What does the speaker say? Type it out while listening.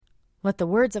Let the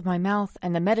words of my mouth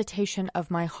and the meditation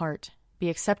of my heart be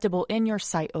acceptable in your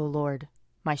sight, O Lord,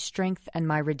 my strength and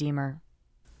my Redeemer.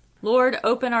 Lord,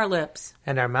 open our lips,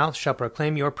 and our mouth shall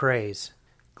proclaim your praise.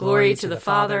 Glory to the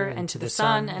Father, and to the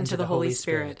Son, and to the Holy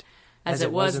Spirit, as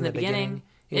it was in the beginning,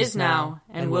 is now,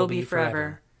 and will be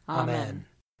forever. Amen.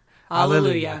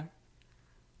 Alleluia.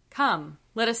 Come,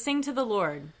 let us sing to the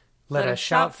Lord. Let us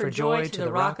shout for joy to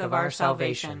the rock of our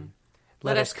salvation.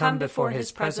 Let us come before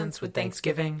his presence with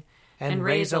thanksgiving, and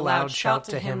raise a loud shout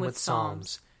to him with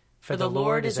psalms. For the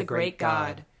Lord is a great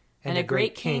God, and a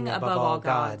great King above all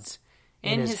gods.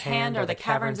 In his hand are the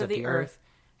caverns of the earth,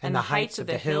 and the heights of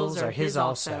the hills are his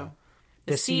also.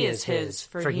 The sea is his,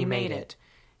 for he made it,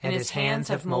 and his hands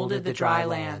have molded the dry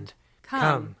land.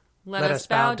 Come, let us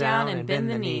bow down and bend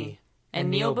the knee,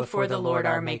 and kneel before the Lord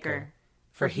our Maker.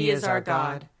 For he is our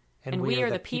God, and we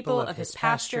are the people of his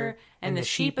pasture and the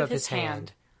sheep of his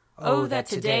hand. Oh, that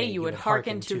today you would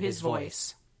hearken to his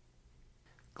voice.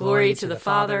 Glory to the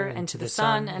Father, and to the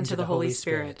Son, and to the Holy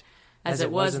Spirit, as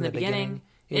it was in the beginning,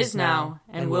 is now,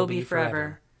 and will be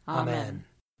forever. Amen.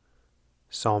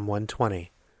 Psalm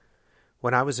 120.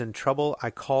 When I was in trouble,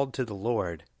 I called to the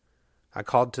Lord. I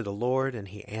called to the Lord, and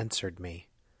he answered me.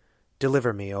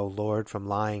 Deliver me, O Lord, from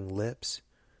lying lips,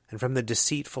 and from the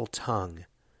deceitful tongue.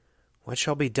 What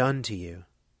shall be done to you,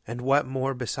 and what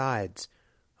more besides,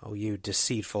 O you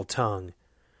deceitful tongue?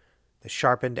 The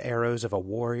sharpened arrows of a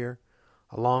warrior,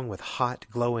 along with hot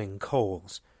glowing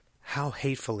coals. How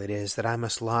hateful it is that I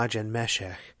must lodge in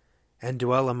Meshech, and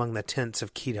dwell among the tents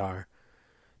of Kedar.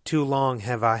 Too long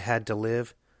have I had to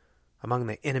live among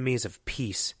the enemies of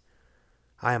peace.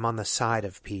 I am on the side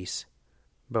of peace,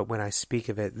 but when I speak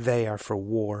of it, they are for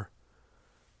war.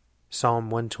 Psalm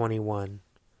 121.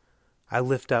 I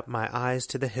lift up my eyes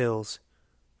to the hills.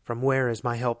 From where is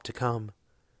my help to come?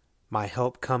 My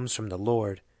help comes from the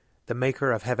Lord, the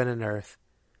maker of heaven and earth.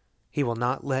 He will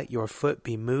not let your foot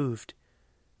be moved,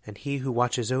 and he who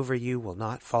watches over you will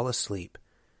not fall asleep.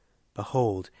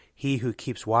 Behold, he who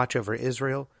keeps watch over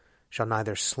Israel shall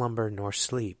neither slumber nor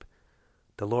sleep.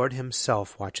 The Lord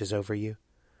himself watches over you.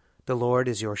 The Lord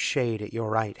is your shade at your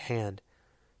right hand,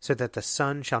 so that the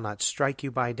sun shall not strike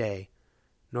you by day,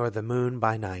 nor the moon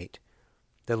by night.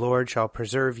 The Lord shall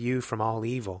preserve you from all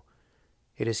evil.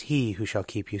 It is he who shall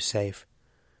keep you safe.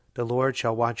 The Lord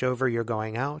shall watch over your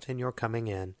going out and your coming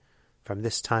in, from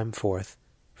this time forth,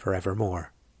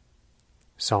 forevermore.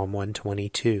 Psalm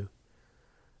 122.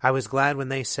 I was glad when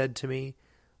they said to me,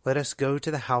 Let us go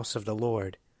to the house of the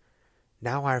Lord.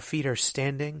 Now our feet are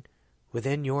standing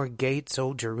within your gates,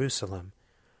 O Jerusalem.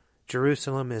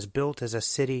 Jerusalem is built as a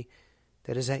city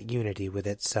that is at unity with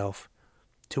itself,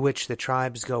 to which the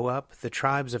tribes go up, the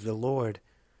tribes of the Lord,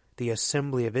 the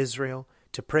assembly of Israel,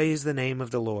 to praise the name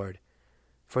of the Lord.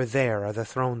 For there are the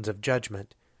thrones of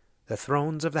judgment, the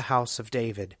thrones of the house of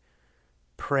David.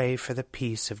 Pray for the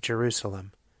peace of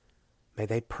Jerusalem. May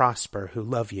they prosper who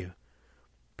love you.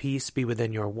 Peace be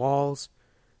within your walls,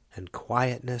 and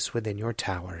quietness within your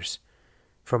towers.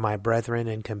 For my brethren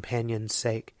and companions'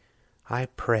 sake, I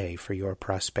pray for your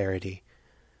prosperity.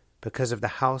 Because of the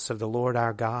house of the Lord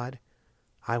our God,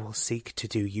 I will seek to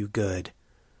do you good.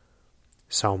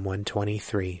 Psalm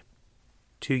 123.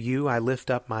 To you I lift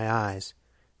up my eyes,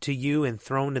 to you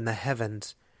enthroned in the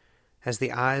heavens. As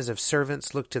the eyes of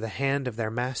servants look to the hand of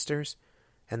their masters,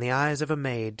 and the eyes of a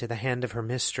maid to the hand of her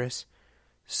mistress,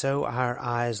 so our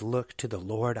eyes look to the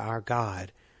Lord our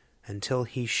God, until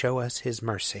he show us his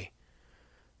mercy.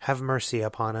 Have mercy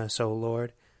upon us, O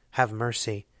Lord, have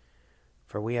mercy,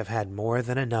 for we have had more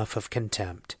than enough of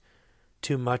contempt,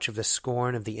 too much of the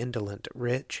scorn of the indolent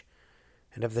rich,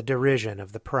 and of the derision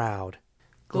of the proud.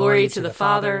 Glory to the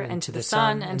Father, and to the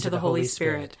Son, and to the Holy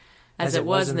Spirit, as it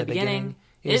was in the beginning,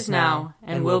 is now,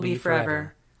 and will be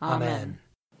forever. Amen.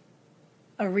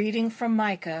 A reading from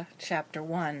Micah, chapter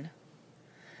 1.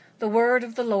 The word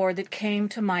of the Lord that came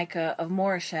to Micah of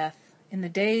Moresheth in the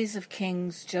days of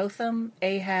kings Jotham,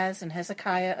 Ahaz, and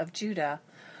Hezekiah of Judah,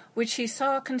 which he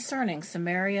saw concerning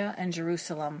Samaria and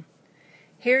Jerusalem.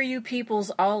 Hear you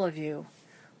peoples, all of you.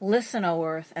 Listen, O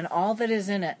earth, and all that is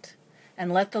in it,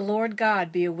 and let the Lord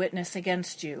God be a witness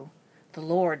against you, the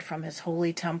Lord from his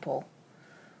holy temple.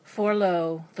 For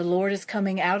lo, the Lord is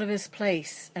coming out of his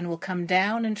place, and will come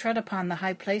down and tread upon the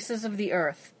high places of the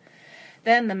earth.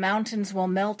 Then the mountains will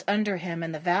melt under him,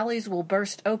 and the valleys will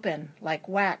burst open, like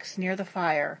wax near the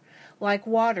fire, like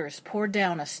waters poured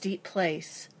down a steep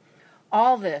place.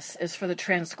 All this is for the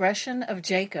transgression of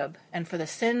Jacob, and for the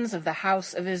sins of the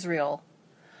house of Israel.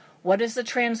 What is the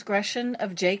transgression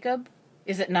of Jacob?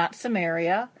 Is it not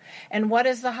Samaria? And what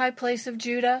is the high place of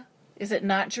Judah? Is it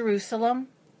not Jerusalem?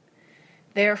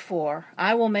 Therefore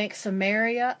I will make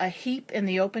Samaria a heap in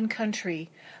the open country,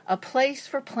 a place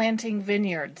for planting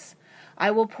vineyards.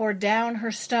 I will pour down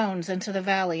her stones into the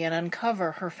valley and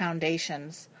uncover her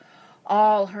foundations.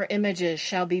 All her images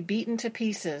shall be beaten to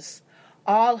pieces.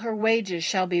 All her wages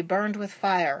shall be burned with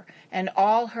fire, and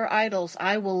all her idols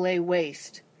I will lay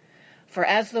waste. For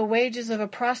as the wages of a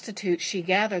prostitute she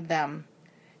gathered them,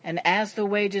 and as the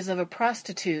wages of a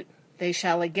prostitute they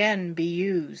shall again be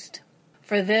used.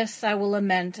 For this I will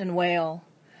lament and wail.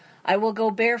 I will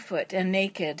go barefoot and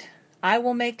naked. I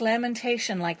will make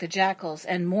lamentation like the jackals,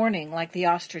 and mourning like the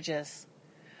ostriches.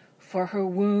 For her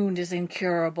wound is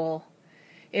incurable.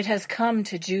 It has come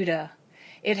to Judah.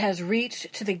 It has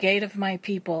reached to the gate of my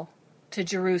people, to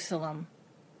Jerusalem.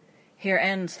 Here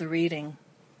ends the reading.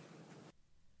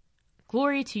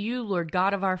 Glory to you, Lord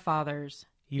God of our fathers.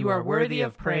 You are worthy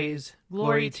of praise.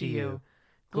 Glory to you.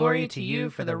 Glory to you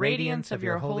for the radiance of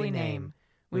your holy name.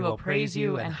 We will praise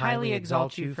you and highly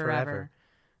exalt you forever.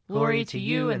 Glory to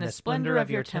you in the splendor of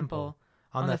your temple.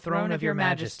 On the throne of your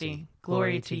majesty,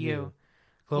 glory to you.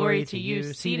 Glory to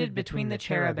you, seated between the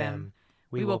cherubim.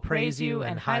 We will praise you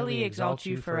and highly exalt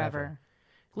you forever.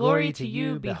 Glory to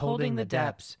you, beholding the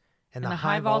depths. In the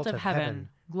high vault of heaven,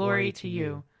 glory to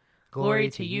you. Glory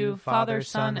to you, Father,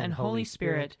 Son, and Holy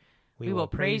Spirit. We will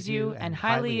praise you and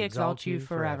highly exalt you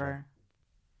forever.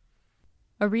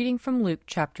 A reading from Luke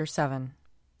chapter 7.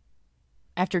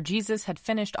 After Jesus had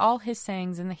finished all his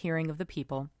sayings in the hearing of the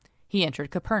people, he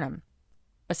entered Capernaum.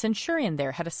 A centurion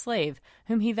there had a slave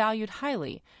whom he valued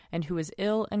highly, and who was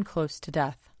ill and close to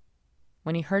death.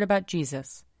 When he heard about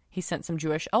Jesus, he sent some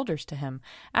Jewish elders to him,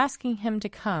 asking him to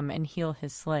come and heal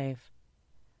his slave.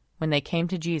 When they came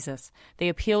to Jesus, they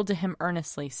appealed to him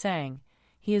earnestly, saying,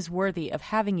 "He is worthy of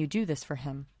having you do this for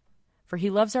him, for he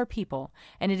loves our people,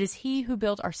 and it is he who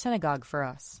built our synagogue for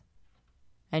us."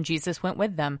 And Jesus went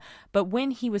with them, but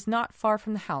when he was not far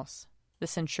from the house, the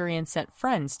centurion sent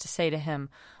friends to say to him,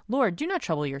 "Lord, do not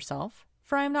trouble yourself,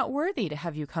 for I am not worthy to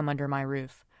have you come under my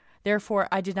roof. Therefore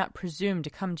I did not presume to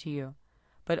come to you.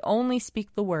 But only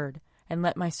speak the word, and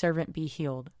let my servant be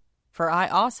healed. For I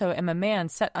also am a man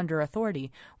set under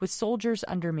authority, with soldiers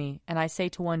under me, and I say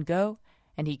to one, 'Go,'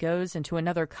 and he goes, and to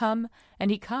another, 'Come,' and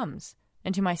he comes,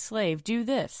 and to my slave, 'Do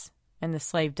this,' and the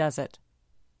slave does it."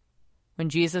 When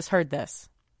Jesus heard this,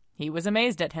 he was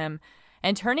amazed at him,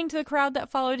 and turning to the crowd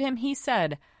that followed him, he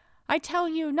said, "I tell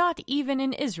you, not even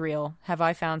in Israel have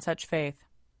I found such faith."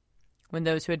 When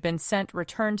those who had been sent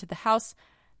returned to the house,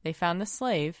 they found the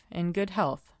slave in good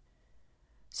health.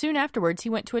 Soon afterwards he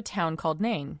went to a town called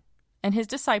Nain, and his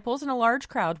disciples and a large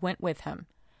crowd went with him.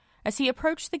 As he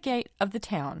approached the gate of the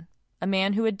town, a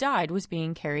man who had died was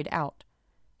being carried out.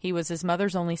 He was his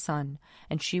mother's only son,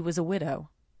 and she was a widow,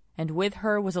 and with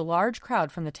her was a large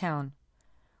crowd from the town.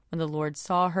 When the Lord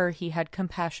saw her, he had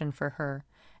compassion for her,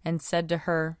 and said to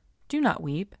her, "Do not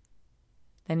weep."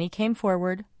 Then he came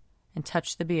forward and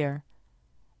touched the bier,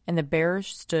 and the bearers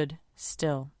stood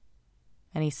still.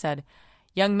 And he said,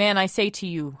 "Young man, I say to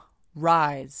you,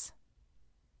 rise."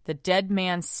 The dead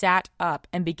man sat up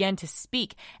and began to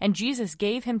speak, and Jesus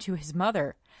gave him to his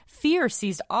mother. Fear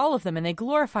seized all of them, and they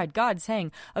glorified God,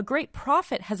 saying, "A great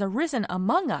prophet has arisen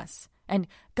among us, and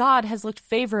God has looked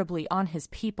favorably on his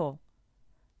people."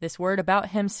 This word about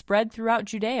him spread throughout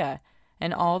Judea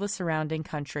and all the surrounding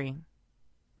country.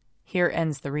 Here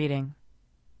ends the reading.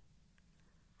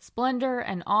 Splendor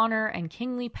and honor and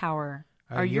kingly power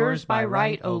are yours by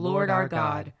right, O Lord our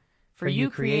God, for you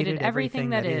created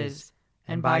everything that is,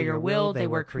 and by your will they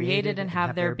were created and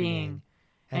have their being.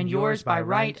 And yours by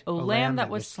right, O Lamb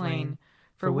that was slain,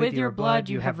 for with your blood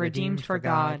you have redeemed for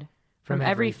God, from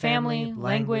every family,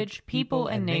 language, people,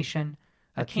 and nation,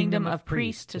 a kingdom of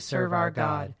priests to serve our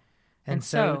God. And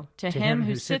so, to him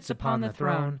who sits upon the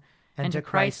throne, and to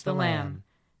Christ the Lamb,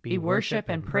 be worship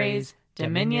and praise,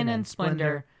 dominion and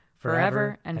splendor,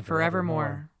 forever and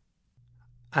forevermore.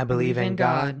 I believe in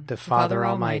God, the Father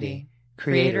Almighty,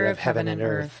 creator of heaven and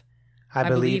earth. I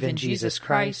believe in Jesus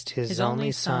Christ, his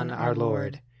only Son, our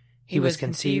Lord. He was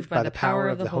conceived by the power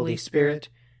of the Holy Spirit,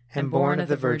 and born of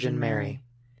the Virgin Mary.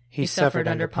 He suffered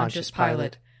under Pontius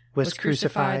Pilate, was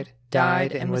crucified,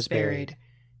 died, and was buried.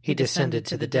 He descended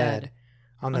to the dead.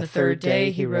 On the third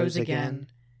day he rose again.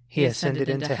 He ascended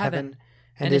into heaven,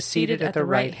 and is seated at the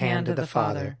right hand of the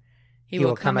Father. He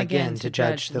will come again to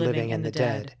judge the living and the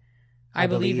dead. I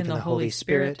believe in the Holy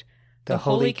Spirit, the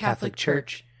Holy Catholic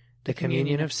Church, the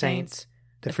communion of saints,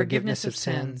 the forgiveness of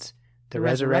sins, the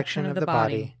resurrection of the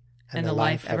body, and the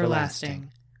life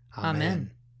everlasting.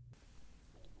 Amen.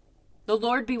 The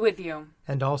Lord be with you.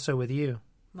 And also with you.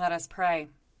 Let us pray.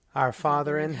 Our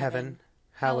Father in heaven,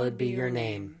 hallowed be your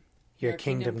name. Your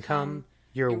kingdom come,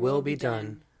 Your will be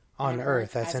done, on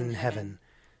earth as in heaven.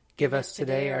 Give us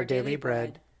today our daily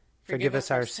bread. Forgive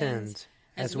us our sins,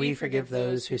 as we forgive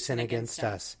those who sin against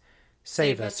us.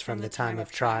 Save us from the time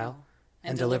of trial,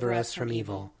 and deliver us from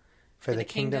evil. For the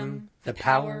kingdom, the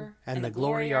power, and the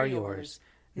glory are yours,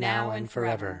 now and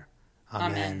forever.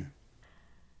 Amen.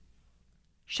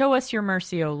 Show us your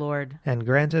mercy, O Lord. And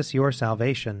grant us your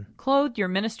salvation. Clothe your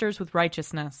ministers with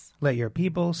righteousness. Let your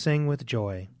people sing with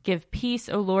joy. Give peace,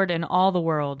 O Lord, in all the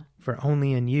world. For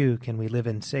only in you can we live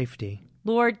in safety.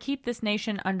 Lord, keep this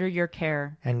nation under your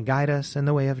care. And guide us in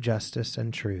the way of justice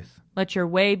and truth. Let your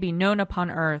way be known upon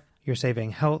earth. Your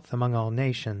saving health among all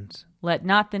nations. Let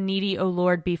not the needy, O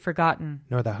Lord, be forgotten.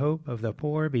 Nor the hope of the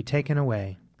poor be taken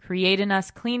away. Create in us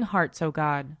clean hearts, O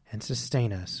God. And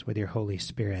sustain us with your Holy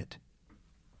Spirit.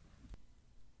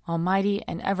 Almighty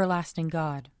and everlasting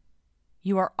God,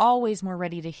 you are always more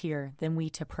ready to hear than we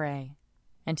to pray,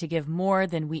 and to give more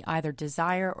than we either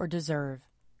desire or deserve.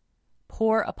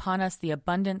 Pour upon us the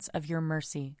abundance of your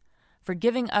mercy,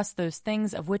 forgiving us those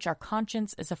things of which our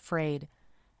conscience is afraid,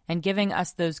 and giving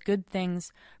us those good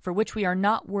things for which we are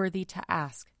not worthy to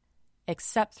ask,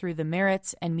 except through the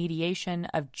merits and mediation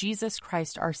of Jesus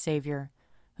Christ our Savior,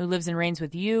 who lives and reigns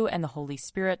with you and the Holy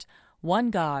Spirit, one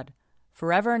God,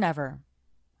 forever and ever.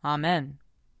 Amen.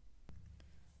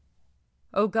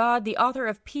 O God, the author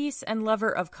of peace and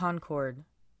lover of concord,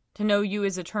 to know you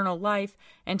is eternal life,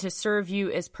 and to serve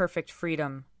you is perfect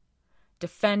freedom.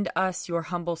 Defend us, your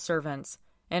humble servants,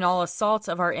 in all assaults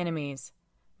of our enemies,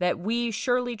 that we,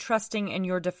 surely trusting in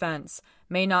your defense,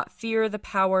 may not fear the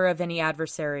power of any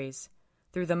adversaries,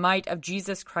 through the might of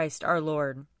Jesus Christ our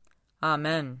Lord.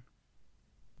 Amen.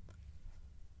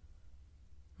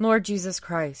 Lord Jesus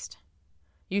Christ,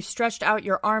 you stretched out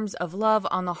your arms of love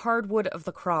on the hard wood of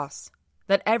the cross,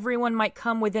 that everyone might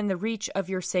come within the reach of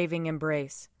your saving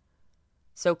embrace.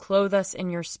 So clothe us in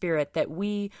your Spirit, that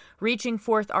we, reaching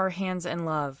forth our hands in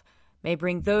love, may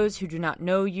bring those who do not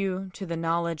know you to the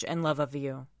knowledge and love of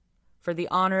you. For the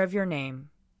honor of your name.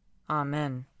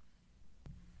 Amen.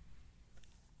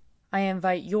 I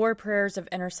invite your prayers of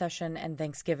intercession and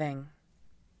thanksgiving.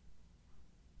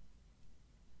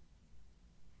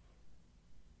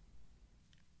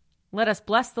 Let us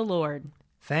bless the Lord.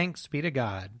 Thanks be to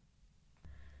God.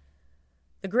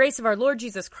 The grace of our Lord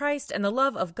Jesus Christ, and the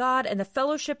love of God, and the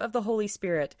fellowship of the Holy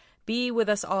Spirit be with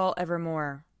us all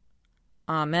evermore.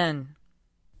 Amen.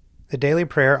 The Daily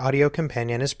Prayer audio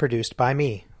companion is produced by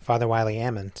me, Father Wiley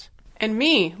Ammons. And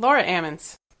me, Laura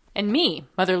Ammons. And me,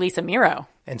 Mother Lisa Miro.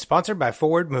 And sponsored by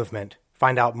Forward Movement.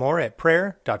 Find out more at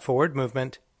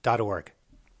prayer.forwardmovement.org.